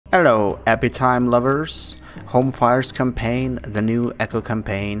Hello, Epi Time lovers. Home Fires campaign, the new Echo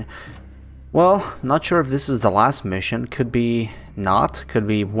campaign. Well, not sure if this is the last mission. Could be not. Could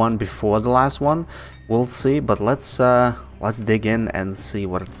be one before the last one. We'll see. But let's dig in and see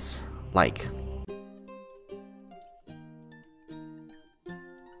what it's like.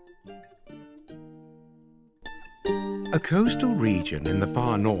 A coastal region in the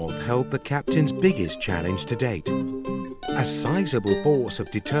far north held the captain's biggest challenge to date. A sizable force of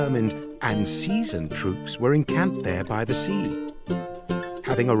determined and seasoned troops were encamped there by the sea.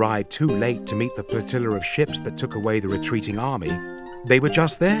 Having arrived too late to meet the flotilla of ships that took away the retreating army, they were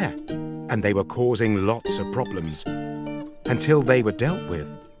just there, and they were causing lots of problems. Until they were dealt with,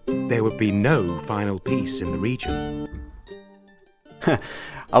 there would be no final peace in the region.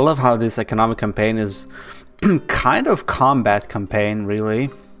 I love how this economic campaign is kind of combat campaign, really.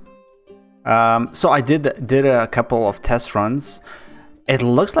 So I did a couple of test runs. It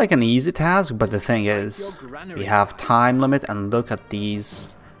looks like an easy task, but the thing is, we have time limit, and look at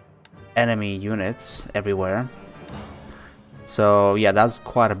these enemy units everywhere. So yeah, that's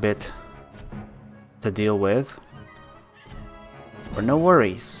quite a bit to deal with. But no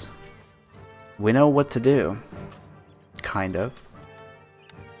worries. We know what to do. Kind of.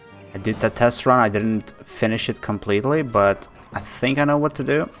 I did the test run. I didn't finish it completely, but I think I know what to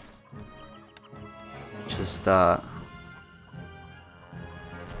do.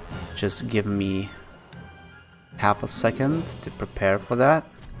 Just give me half a second to prepare for that.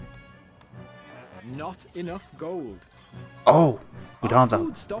 Not enough gold. Oh, we don't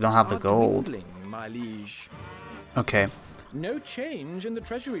have the gold. My liege. Okay. No change in the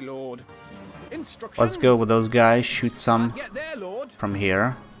treasury, lord. Instructions. Let's go with those guys. Shoot some Get there, lord. from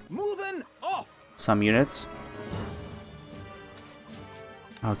here. Moving off. Some units.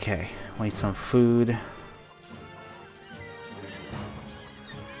 Okay, we need some food.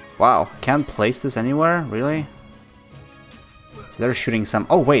 Wow, can't place this anywhere? Really? So they're shooting some...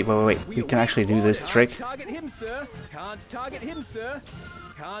 Oh, wait. We can actually do this trick. Can't target him, sir. Can't target him, sir.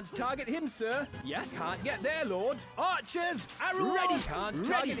 Can't target him, sir. Yes. Can't get there, lord. Archers. Arrows. Ready. Can't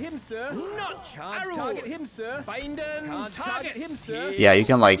target him, sir. Not. Can't target him, sir. Find him. Can't target him, sir. Yeah, you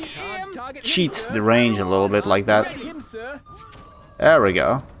can like cheat the range a little bit like that. There we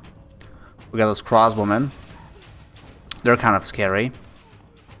go. We got those crossbowmen. They're kind of scary.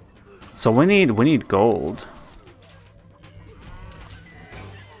 So we need gold.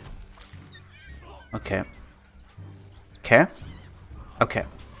 Okay.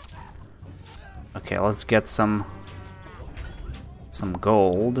 Okay, let's get some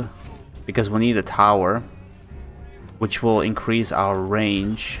gold, because we need a tower, which will increase our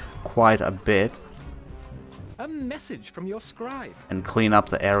range quite a bit. A message from your scribe. And clean up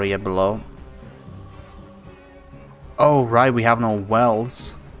the area below. Oh, right, we have no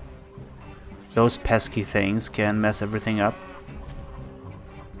wells. Those pesky things can mess everything up.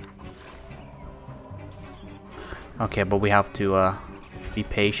 Okay, but we have to be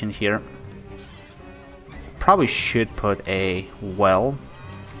patient here. Probably should put a well.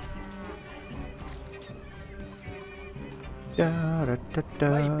 My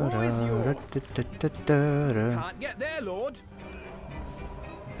boy is yours. Can't get there, lord.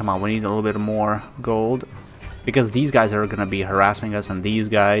 Come on, we need a little bit more gold, because these guys are gonna be harassing us, and these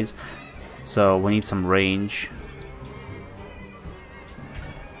guys, so we need some range.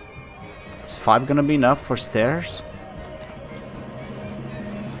 Is 5 gonna be enough for stairs?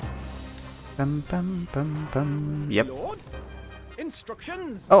 Yep. Lord?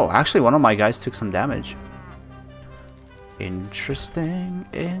 Instructions. Oh, actually one of my guys took some damage. Interesting.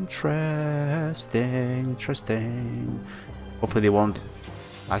 Hopefully they won't.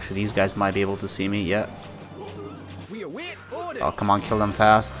 Actually, these guys might be able to see me. Yeah. We await orders. Oh, come on, kill them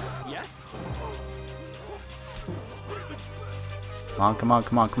fast. Yes. Come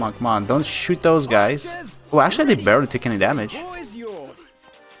on. Don't shoot those guys. Oh, actually they barely took any damage.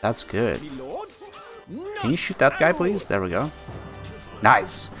 That's good. Can you shoot that guy, please? There we go.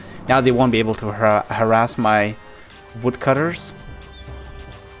 Nice. Now they won't be able to harass my woodcutters.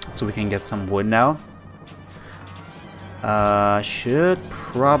 So we can get some wood now. Should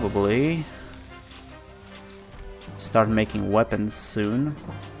probably start making weapons soon.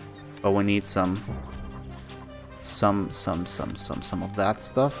 But we need some of that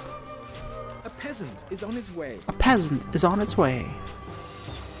stuff. A peasant is on his way. A peasant is on its way.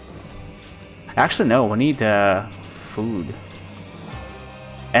 Actually, no, we need food.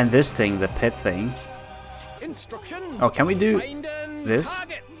 And this thing, the pit thing. Instructions. Oh, can we do this?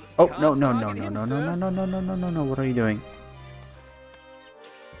 Targets. Oh, no. What are you doing?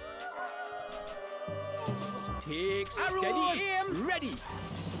 Take steady aim. Ready.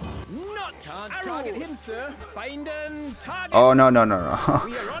 Can't target him, sir. Find and target. Oh, no. We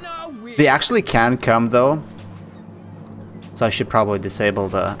are on our way. They actually can come, though. So I should probably disable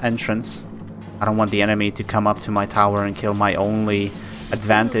the entrance. I don't want the enemy to come up to my tower and kill my only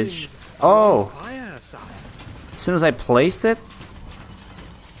advantage. Oh! Fire, sire. As soon as I placed it,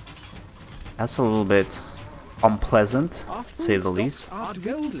 that's a little bit unpleasant, to say the least.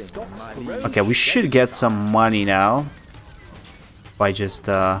 Okay, we should get some money now by just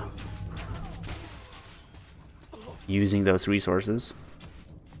using those resources.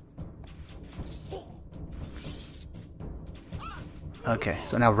 Okay,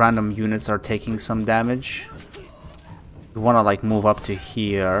 so now random units are taking some damage. We want to like move up to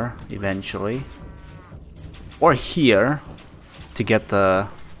here eventually, or here to get the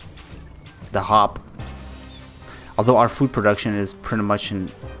hop. Although our food production is pretty much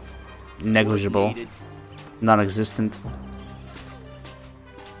negligible, non-existent.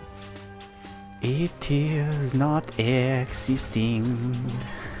 It is not existing.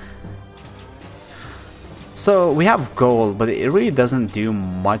 So we have gold, but it really doesn't do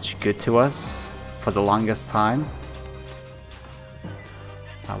much good to us for the longest time.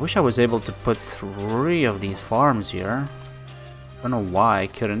 I wish I was able to put 3 of these farms here. I don't know why I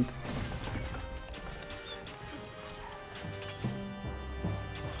couldn't.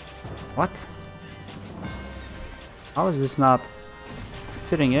 What? How is this not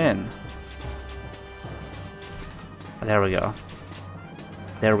fitting in? There we go.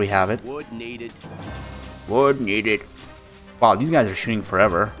 There we have it. Wood needed. Wood needed. Wow, these guys are shooting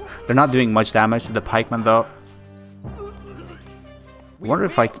forever. They're not doing much damage to the pikemen though. I wonder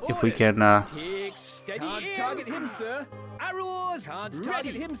if we can Take steady. Can't target him, sir. Arrows. Can't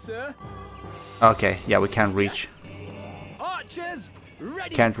target him, sir. okay, yeah, we can't reach. Archers.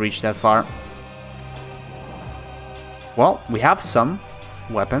 Ready. Can't reach that far. Well, we have some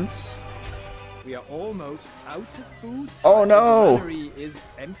weapons. We are almost out of food. Oh no! The granary is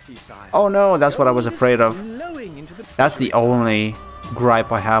empty, sire. Oh no, that's what I was afraid of. Flowing into the That's the only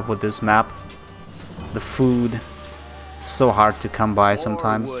gripe I have with this map. The food. It's so hard to come by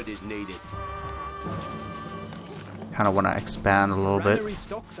sometimes. More wood is needed. Kind of want to expand a little bit. Granary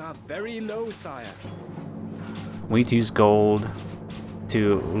stocks are very low, sire. We need to use gold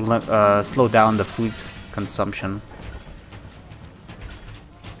to slow down the food consumption.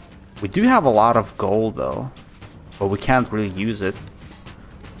 We do have a lot of gold though, but we can't really use it.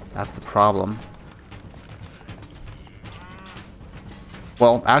 That's the problem.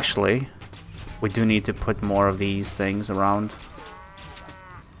 Well, actually, we do need to put more of these things around.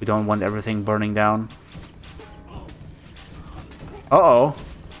 We don't want everything burning down. Uh-oh.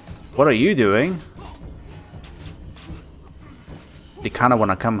 What are you doing? They kind of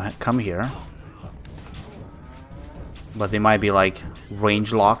want to come here. But they might be like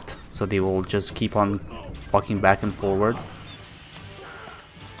range locked, so they will just keep on walking back and forward.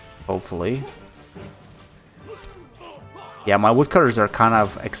 Hopefully. Yeah, my woodcutters are kind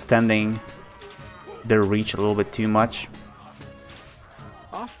of extending their reach a little bit too much.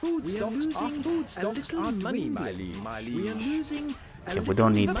 Our food stocks are money, my liege. We are losing. Okay, we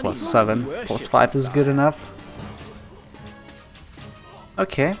don't need +7. +5 is good enough.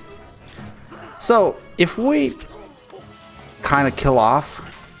 Okay. So, if we kind of kill off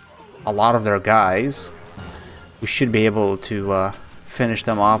a lot of their guys, we should be able to finish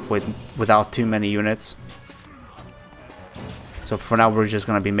them off without too many units. So for now we're just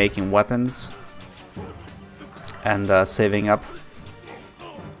gonna be making weapons and saving up,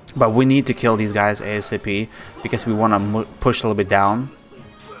 but we need to kill these guys ASAP because we want to push a little bit down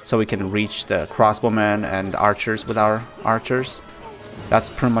so we can reach the crossbowmen and archers with our archers. That's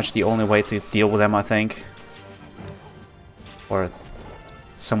pretty much the only way to deal with them, I think, or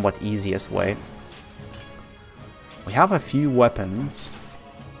somewhat easiest way. We have a few weapons.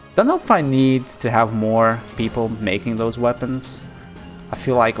 Don't know if I need to have more people making those weapons. I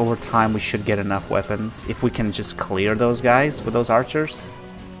feel like over time we should get enough weapons if we can just clear those guys with those archers.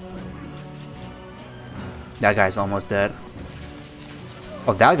 That guy's almost dead.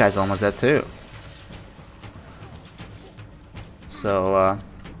 Oh, that guy's almost dead too. So,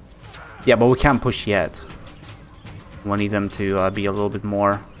 yeah, but we can't push yet. We need them to be a little bit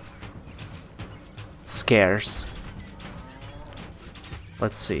more scarce.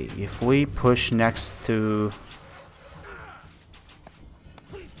 Let's see, if we push next to...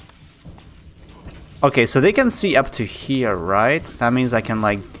 Okay, so they can see up to here, right? That means I can,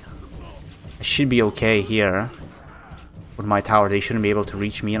 like... I should be okay here with my tower. They shouldn't be able to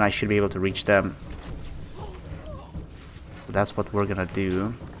reach me, and I should be able to reach them. So that's what we're gonna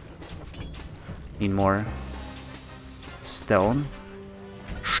do. Need more stone.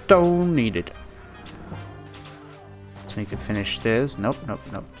 Stone needed. Just need to finish this. Nope, nope,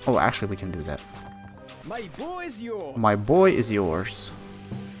 nope. Oh, actually, we can do that. My boy is yours. My boy is yours.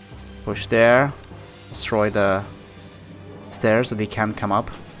 Push there. Destroy the stairs so they can't come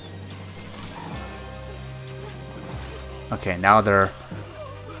up. Okay, now they're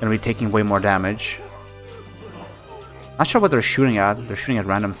gonna be taking way more damage. Not sure what they're shooting at. They're shooting at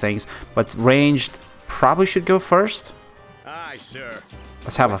random things, but ranged probably should go first. Aye, sir.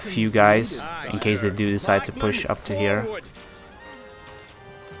 Let's have a few guys in case they do decide to push up to here.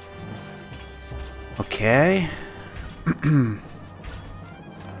 Okay.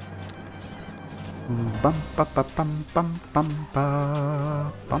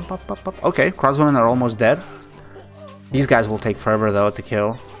 Okay, crossbowmen are almost dead. These guys will take forever though to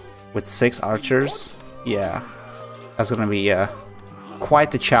kill. With 6 archers, yeah, that's gonna be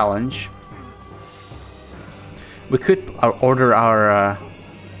quite the challenge. We could order our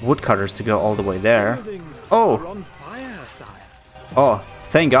woodcutters to go all the way there. Oh, oh!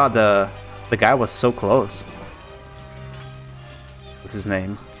 Thank God the guy was so close. What's his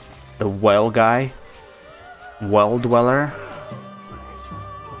name? The well guy? Well dweller?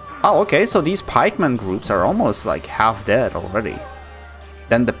 Oh, okay, so these pikemen groups are almost like half dead already.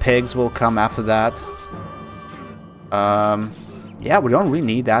 Then the pigs will come after that. Yeah, we don't really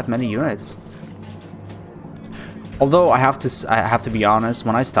need that many units. Although I have to be honest,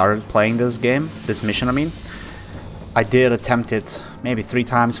 when I started playing this game, this mission I mean, I did attempt it maybe 3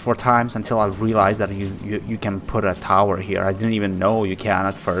 times, 4 times until I realized that you can put a tower here. I didn't even know you can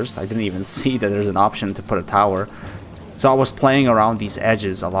at first. I didn't even see that there's an option to put a tower. So I was playing around these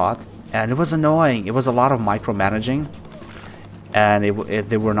edges a lot, and it was annoying. It was a lot of micromanaging, and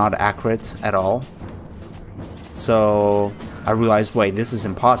they were not accurate at all. So I realized, wait, this is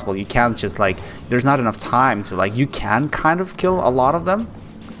impossible. You can't just like, there's not enough time to like, you can kind of kill a lot of them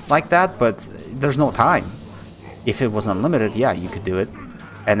like that, but there's no time. If it was unlimited, yeah, you could do it.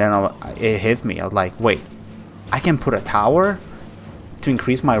 And then it hit me. I was like, wait, I can put a tower to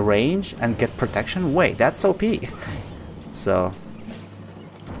increase my range and get protection? Wait, that's OP. So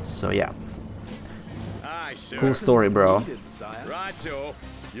yeah. Cool story, bro.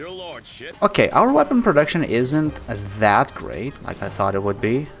 Okay, our weapon production isn't that great like I thought it would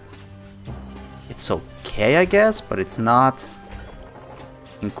be. It's okay, I guess, but it's not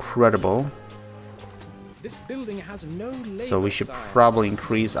incredible. This building has no So we should probably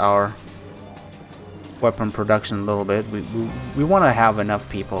increase our weapon production a little bit. We want to have enough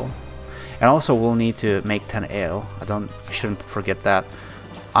people. And also we'll need to make 10 ale. I shouldn't forget that.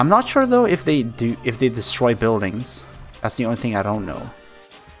 I'm not sure though if they destroy buildings. That's the only thing I don't know.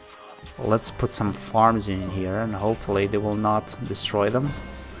 Let's put some farms in here and hopefully they will not destroy them.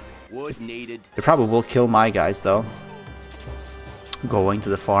 Wood needed. They probably will kill my guys though. Going to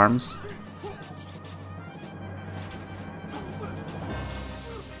the farms.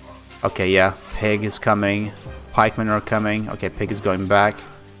 Okay, yeah, pig is coming. Pikemen are coming. Okay, pig is going back.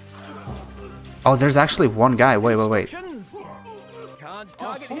 Oh, there's actually one guy. Wait. Can't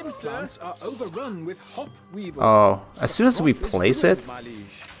target him, sir. Are overrun with hop weevil. Oh, as soon as we place it.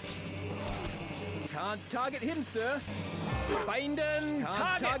 Can't target him, sir. Find and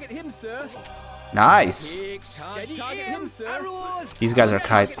target him, sir. Nice. Can't target him, sir. These guys are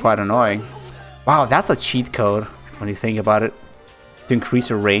quite annoying. Wow, that's a cheat code when you think about it. To increase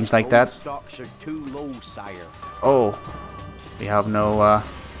your range like that. Stocks are too low, sire. Oh, we have no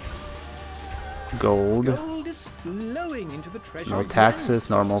gold. Gold is flowing into the treasury. No taxes,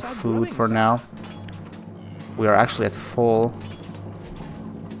 normal food for now. We are actually at full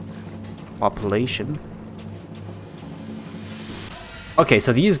population. Okay,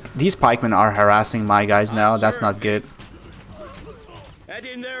 so these pikemen are harassing my guys now. That's not good. Head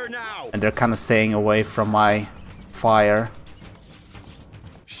in there now. And they're kind of staying away from my fire.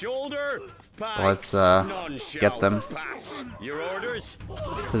 Shoulder. Let's get them. Your orders.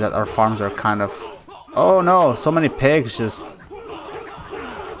 So that our farms are kind of... Oh no, so many pigs just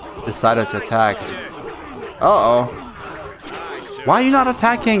decided to attack. Uh-oh. Why are you not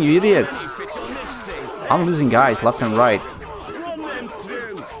attacking, you idiots? I'm losing guys left and right.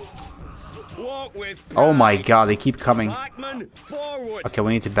 Oh my god, they keep coming. Okay,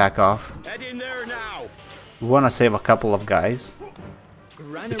 we need to back off. We want to save a couple of guys.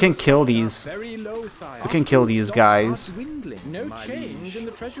 We can kill these. We can kill these guys. No change in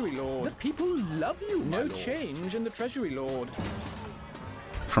the treasury lord. The people love you. No change in the treasury lord.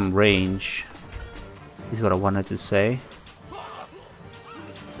 From range is what I wanted to say.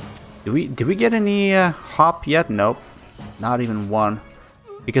 Did we get any hop yet? Nope, not even one.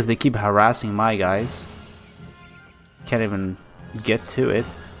 Because they keep harassing my guys. Can't even get to it.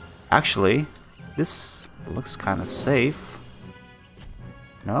 Actually, this looks kind of safe.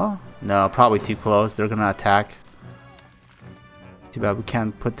 No? No, probably too close. They're gonna attack. Too bad we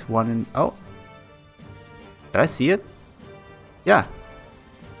can't put one in. Oh. Did I see it? Yeah.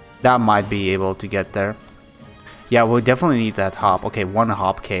 That might be able to get there. Yeah, we definitely need that hop. Okay, one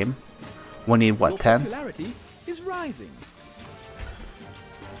hop came. We need what, 10? Popularity is rising.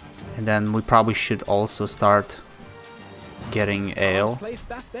 And then we probably should also start getting ale. Place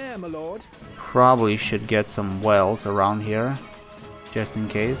that there, my lord. Probably should get some wells around here, just in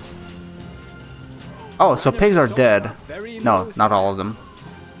case. Oh, so pigs are dead. No, not all of them.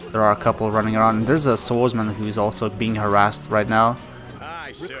 There are a couple running around. And there's a swordsman who's also being harassed right now.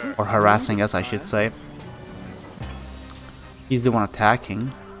 Aye, sir. Or harassing us, I should say. He's the one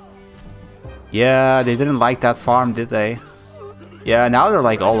attacking. Yeah, they didn't like that farm, did they? Yeah, now they're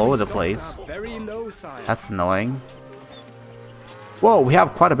like all over the place. That's annoying. Whoa, we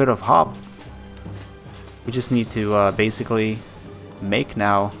have quite a bit of hop. We just need to basically make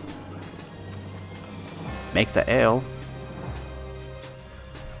now. Make the ale.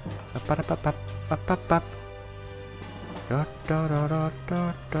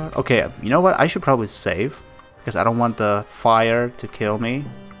 Okay, you know what? I should probably save. Because I don't want the fire to kill me.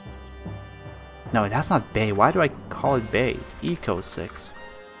 No, that's not Bay. Why do I call it Bay? It's Eco 6.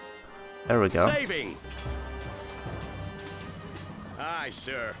 There we go. Saving. Aye,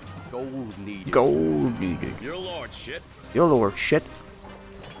 sir. Gold needed. Gold needed. Your lordship. Your lordship.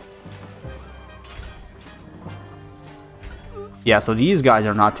 Yeah, so these guys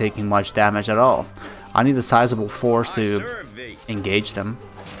are not taking much damage at all. I need a sizable force to engage them.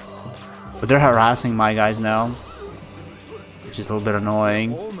 But they're harassing my guys now, which is a little bit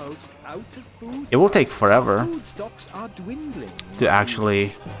annoying. It will take forever to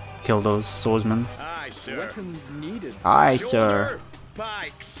actually kill those swordsmen. Aye, sir. Aye, sir.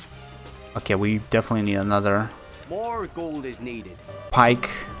 Pikes. Okay, we definitely need another More gold is needed. pike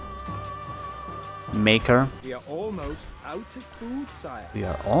maker. We are almost out of food, sire. We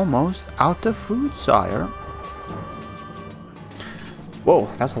are almost out of food, sire. Whoa,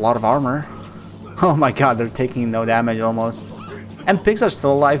 that's a lot of armor. Oh my god, they're taking no damage almost. And pigs are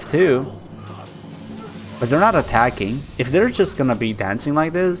still alive too. But they're not attacking. If they're just gonna be dancing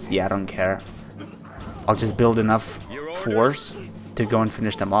like this, yeah, I don't care. I'll just build enough force to go and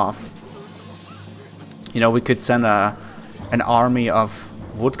finish them off. You know, we could send an army of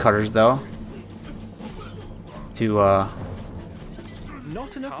woodcutters though. To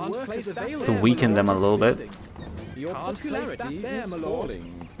Not enough work is available. to weaken them a little bit. Your popularity is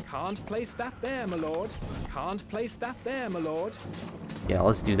falling. Can't place that there, my lord. Can't place that there, my lord. Yeah,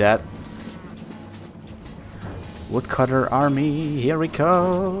 let's do that. Woodcutter army, here we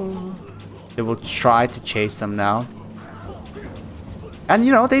go. They will try to chase them now. And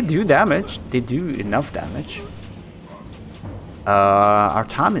you know, they do damage. They do enough damage. Our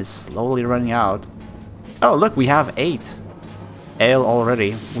time is slowly running out. Oh, look, we have 8 ale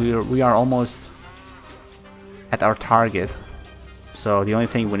already. We are almost at our target. So the only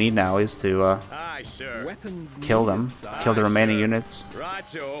thing we need now is to Aye, sir. kill them. Kill the remaining units.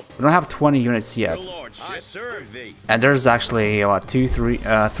 Righto. We don't have 20 units yet. Your lordship. I serve thee. And there's actually, what, 2,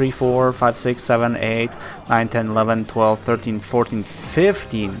 3, 4, 5, 6, 7, 8, 9, 10, 11, 12, 13, 14,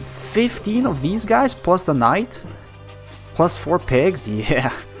 15. 15 of these guys plus the knight? Plus 4 pigs?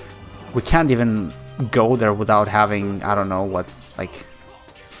 Yeah. We can't even go there without having, I don't know, what, like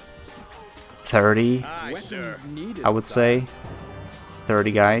 30? Aye, sir. I would say.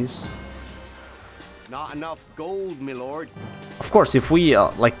 30 guys. Not enough gold, my lord. Of course, if we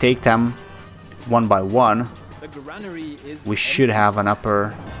like take them one by one, The granary is we should have an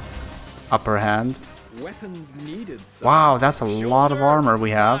upper hand. weapons needed, sir. Wow, that's a lot of armor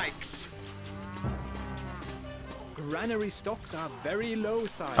we have. Pikes. Granary stocks are very low,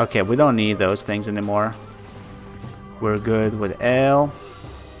 sire. Okay, we don't need those things anymore. We're good with ale.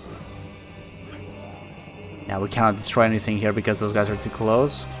 Now we cannot destroy anything here because those guys are too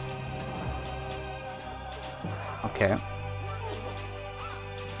close. Okay.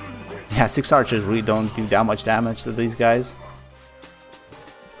 Yeah, 6 archers really don't do that much damage to these guys.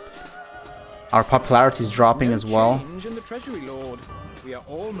 Our popularity is dropping as well. Change in the treasury, lord. We are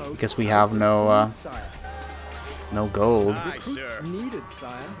almost Because we have no out of food, sire. no gold. Aye, Recruits sir. needed,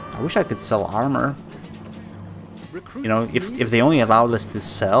 sire. I wish I could sell armor. Recruits You know, if needed, they only allowed us to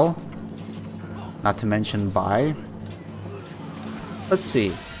sell, not to mention buy. Let's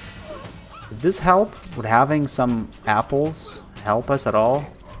see. Would this help? Would having some apples help us at all?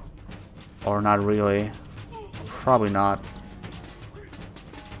 Or not really? Probably not.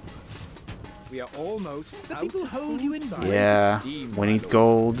 We are almost out of food, sire. Yeah, we need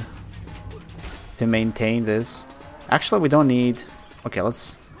gold. to maintain this. Actually, we don't need... Okay,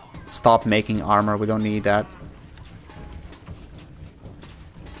 let's stop making armor. We don't need that.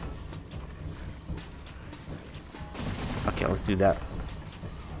 Okay, let's do that.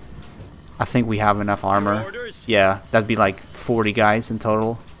 I think we have enough armor. Yeah, that'd be like 40 guys in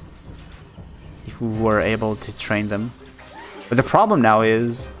total. If we were able to train them. But the problem now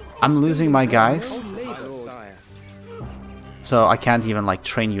is I'm losing my guys. So I can't even like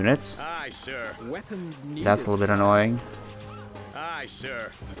train units. Aye, sir. That's a little bit annoying. Aye,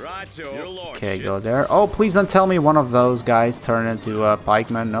 sir. Right, your lordship. Okay, go there. Oh, please don't tell me one of those guys turn into a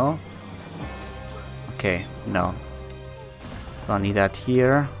pikeman, no? Okay, no. Don't need that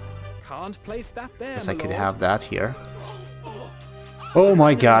here. Can't place that there, Guess I could my have that here. Oh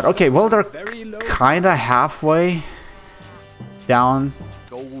my god. Okay, well they're kinda halfway down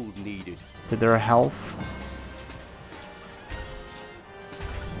Gold needed. to their health.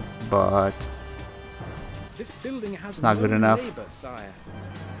 But This building has it's not good enough. labor, sire.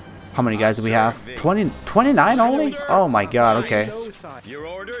 How many guys do we have? 29 only? Oh my god, okay. Your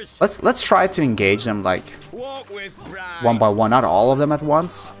orders? Let's try to engage them like Walk with pride. one by one, not all of them at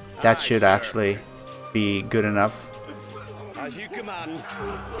once. That should actually be good enough. As you command.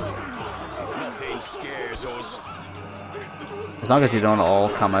 Nothing scares us. As long as they don't all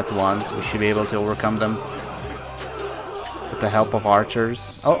come at once, we should be able to overcome them. With the help of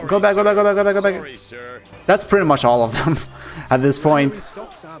archers. Oh, go back, go back, go back, go back, go back. Sorry, sir. That's pretty much all of them at this point.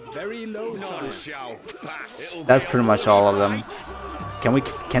 Stocks are very low, sire. None shall pass. It'll That's be pretty much all of them.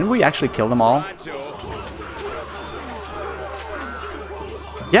 Can we actually kill them all? right, so.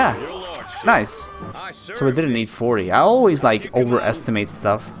 Yeah, Your lordship. nice. Aye, sir. So we didn't need 40. I always like overestimate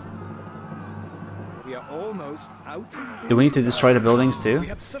stuff. We are almost out. Do we need to destroy the buildings too? We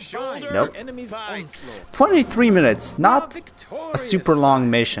have survived Nope. the enemy's onslaught. 23 minutes, not a Victorious. super long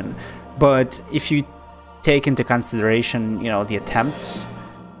mission, but if you take into consideration, you know, the attempts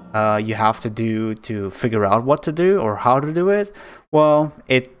you have to do to figure out what to do or how to do it, well,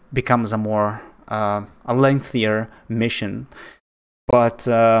 it becomes a more a lengthier mission. But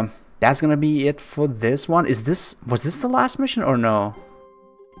that's gonna be it for this one. Was this the last mission or no?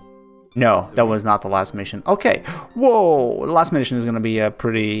 No, that was not the last mission. Okay, whoa, the last mission is gonna be a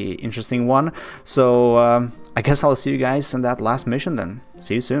pretty interesting one. So I guess I'll see you guys in that last mission then.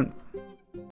 See you soon.